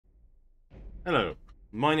Hello,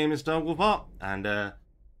 my name is Darwolfart, and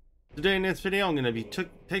today in this video I'm going to be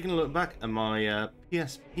taking a look back at my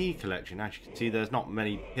PSP collection. As you can see, there's not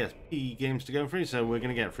many PSP games to go through, so we're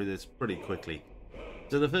going to get through this pretty quickly.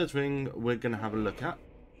 So the first thing we're going to have a look at,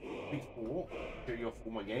 before I show you off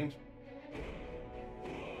all my games,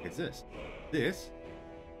 is this. This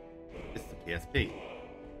is the PSP.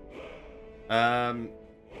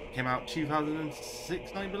 Came out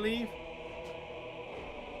 2006, I believe.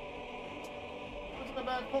 A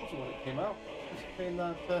bad console when it came out. It's been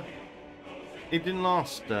that it didn't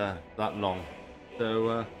last that long,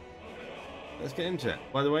 so let's get into it.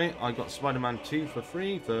 By the way, I got Spider-Man 2 for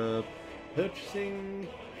free for purchasing.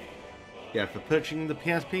 Yeah, for purchasing the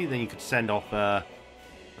PSP. Then you could send off a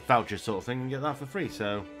voucher sort of thing and get that for free.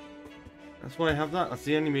 So that's why I have that. That's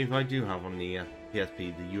the only move I do have on the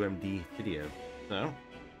PSP, the UMD video. So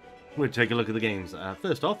we'll take a look at the games.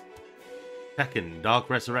 First off, Tekken Dark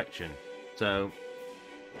Resurrection. So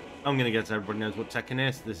I'm going to guess everybody knows what Tekken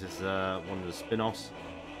is. This is one of the spin-offs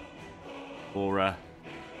for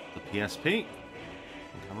the PSP.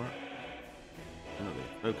 Camera. You're not really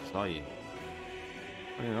focused, are you?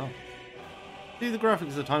 Oh, you're not. See, the graphics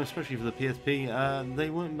at the time, especially for the PSP,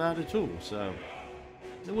 they weren't bad at all, so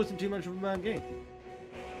it wasn't too much of a bad game.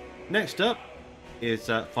 Next up is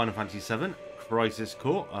Final Fantasy VII Crisis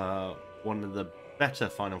Core, one of the better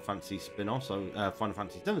Final Fantasy spin-offs, Final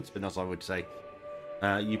Fantasy VII spin-offs, I would say.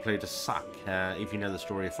 You played as Zack. If you know the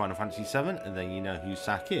story of Final Fantasy VII, and then you know who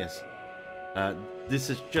Zack is. This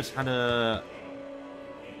has just had a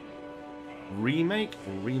remake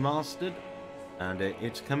or remastered, and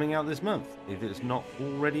it's coming out this month. If it's not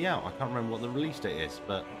already out, I can't remember what the release date is,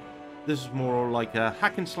 but this is more like a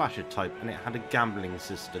hack and slasher type, and it had a gambling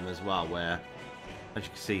system as well, where, as you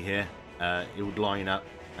can see here, it would line up,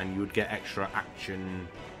 and you would get extra action.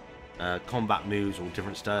 Combat moves or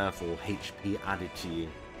different stuff or HP added to you.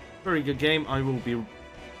 Very good game. I will be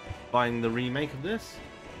buying the remake of this.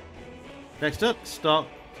 Next up,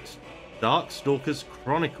 Darkstalkers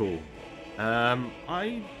Chronicle.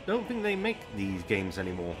 I don't think they make these games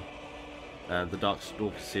anymore. The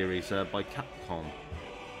Darkstalkers series by Capcom.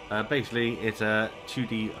 Basically, it's a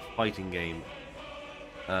 2D fighting game.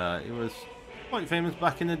 It was quite famous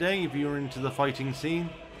back in the day. If you were into the fighting scene,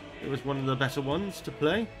 it was one of the better ones to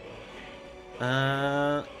play.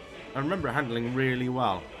 I remember it handling really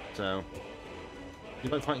well, so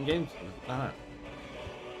you like fighting games?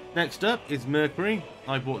 Next up is Mercury.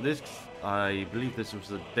 I bought this. I believe this was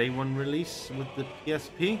the day one release with the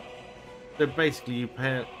PSP. So basically,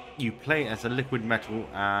 you play as a liquid metal,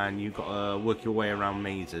 and you got to work your way around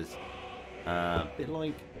mazes. A bit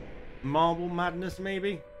like Marble Madness,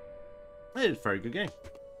 maybe. It's a very good game.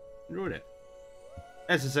 Enjoyed it.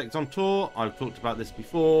 SSX on tour. I've talked about this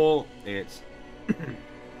before. It's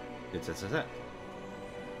SSX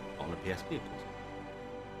on a PSP, of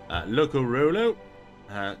course. Loco Rolo,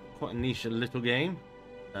 quite a niche little game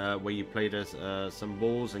where you played as some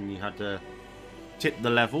balls and you had to tip the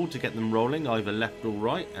level to get them rolling, either left or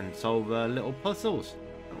right, and solve little puzzles.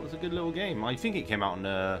 That was a good little game. I think it came out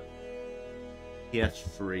on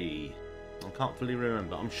PS3. I can't fully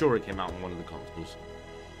remember. I'm sure it came out on one of the consoles.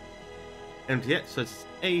 MTX, so it's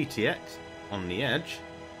ATX on the Edge.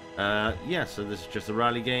 Yeah, so this is just a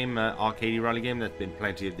rally game, arcade rally game. There's been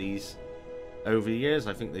plenty of these over the years.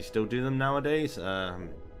 I think they still do them nowadays. I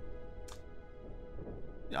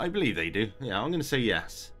believe they do. Yeah, I'm going to say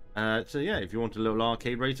yes. So yeah, if you want a little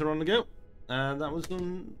arcade racer on the go, that was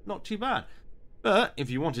not too bad. But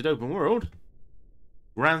if you wanted open world,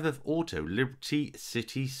 Grand Theft Auto Liberty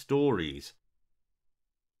City Stories.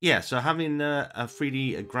 Yeah, so having a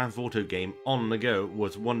 3D Grand Theft Auto game on the go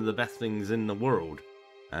was one of the best things in the world.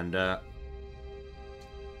 And as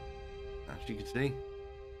you can see,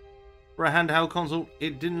 for a handheld console,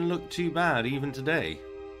 it didn't look too bad even today.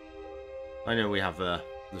 I know we have the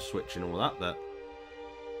Switch and all that, but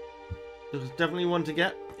it was definitely one to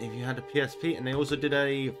get if you had a PSP. And they also did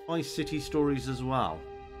a Vice City Stories as well.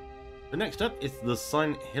 The next up is the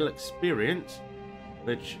Silent Hill Experience,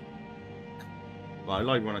 which, well, I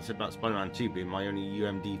lied when I said about Spider-Man 2 being my only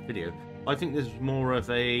UMD video. I think this is more of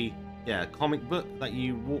a comic book that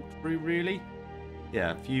you walked through, really.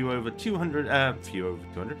 Yeah, a few over 2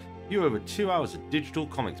 hours of digital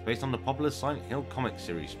comics based on the popular Silent Hill comic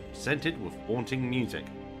series, presented with haunting music.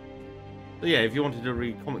 So yeah, if you wanted to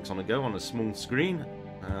read comics on the go on a small screen,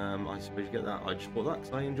 I suppose you get that. I just bought that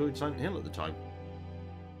because I enjoyed Silent Hill at the time.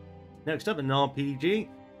 Next up, an RPG.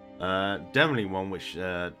 Definitely one which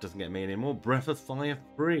doesn't get me anymore. Breath of Fire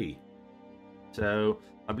 3. So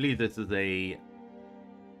I believe this is a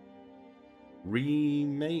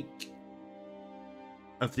remake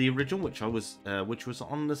of the original, which was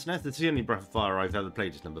on the SNES. It's the only Breath of Fire I've ever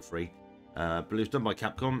played. It's number 3, but it was done by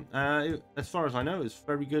Capcom. As far as I know, it's a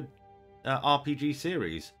very good RPG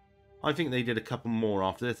series. I think they did a couple more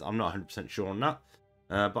after this. I'm not 100% sure on that,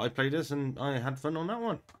 but I played this and I had fun on that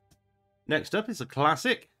one. Next up is a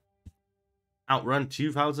classic, Outrun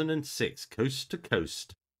 2006, Coast to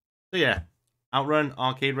Coast. So yeah, Outrun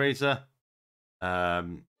Arcade Racer. I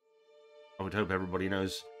would hope everybody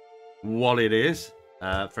knows what it is.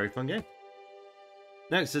 Very fun game.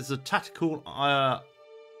 Next is a tactical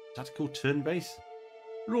turn-based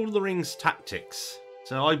Lord of the Rings Tactics.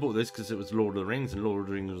 So I bought this because it was Lord of the Rings, and Lord of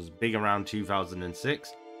the Rings was big around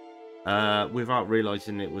 2006. Without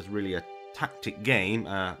realizing it was really a tactic game.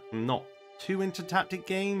 I'm not too into tactic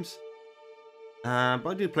games, but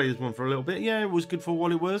I did play this one for a little bit. Yeah, it was good for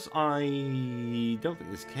what it was. I don't think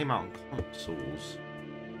this came out on consoles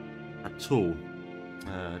at all.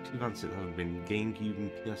 2006 that would have been GameCube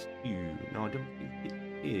and PS2. No, I don't think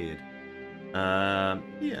it did. Yeah,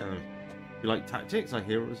 if you like tactics, I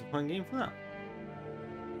hear it was a fun game for that.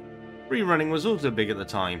 Free running was also big at the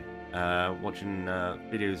time. Watching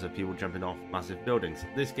videos of people jumping off massive buildings.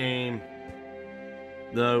 This game,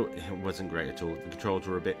 though, it wasn't great at all. The controls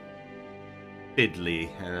were a bit fiddly,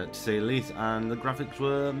 to say the least, and the graphics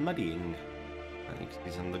were muddying. You can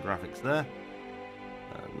see some of the graphics there.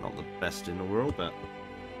 Not the best in the world, but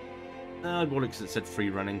I bought it because it said free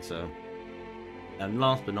running, so. And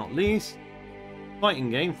last but not least, fighting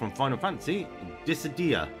game from Final Fantasy,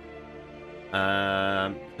 Dissidia.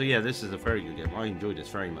 So yeah, this is a very good game. I enjoyed this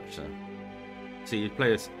very much so. So you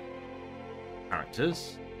play as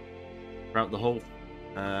characters throughout the whole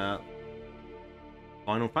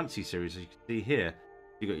Final Fantasy series, as you can see here.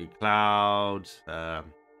 You got your Cloud,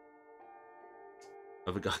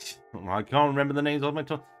 other guys. I can't remember the names of my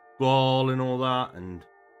tongue. Ball and all that, and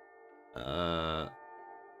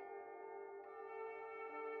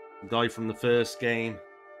guy from the first game.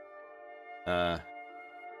 So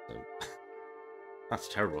that's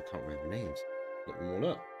terrible. I can't remember names. Get them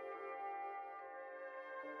all up.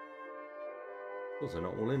 Of course, they're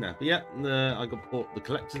not all in there. But yeah, I bought the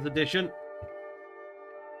collector's edition.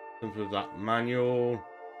 Comes with that manual.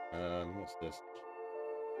 What's this?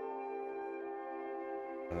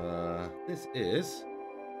 This is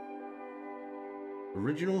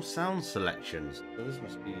original sound selections. So this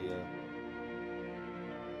must be.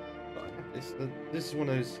 This is one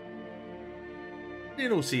of those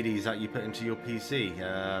little CDs that you put into your PC.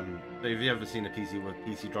 So if you've ever seen a PC with a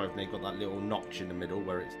PC drive and they've got that little notch in the middle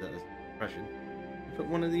where it's the compression, you put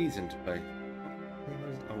one of these into play.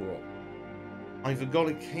 Oh, I forgot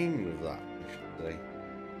it came with that, I should say.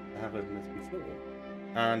 I have opened this before.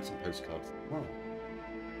 And some postcards as well.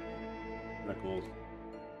 And of course,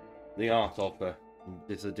 the art of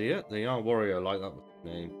Dissidia. They are Warrior, like that was the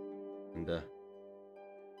name. And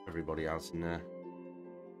everybody else in there.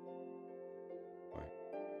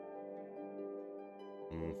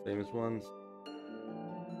 More famous ones.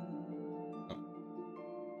 Oh.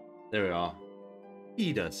 There we are.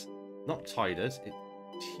 Tidus. Not Tidus, it's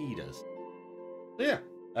Tidus. So yeah,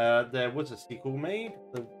 there was a sequel made,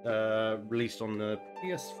 released on the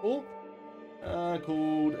PS4,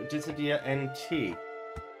 called Dissidia NT.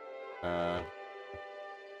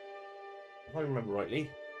 If I remember rightly,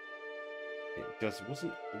 it just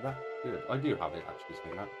wasn't that good. I do have it actually,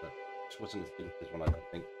 saying that, but it just wasn't as good as this one, I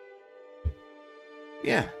don't think.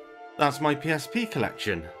 Yeah, that's my PSP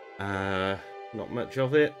collection. Not much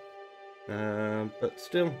of it, but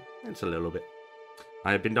still, it's a little bit.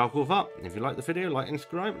 I have been Dark Wolf Up. If you like the video, like and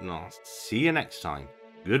subscribe, and I'll see you next time.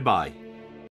 Goodbye.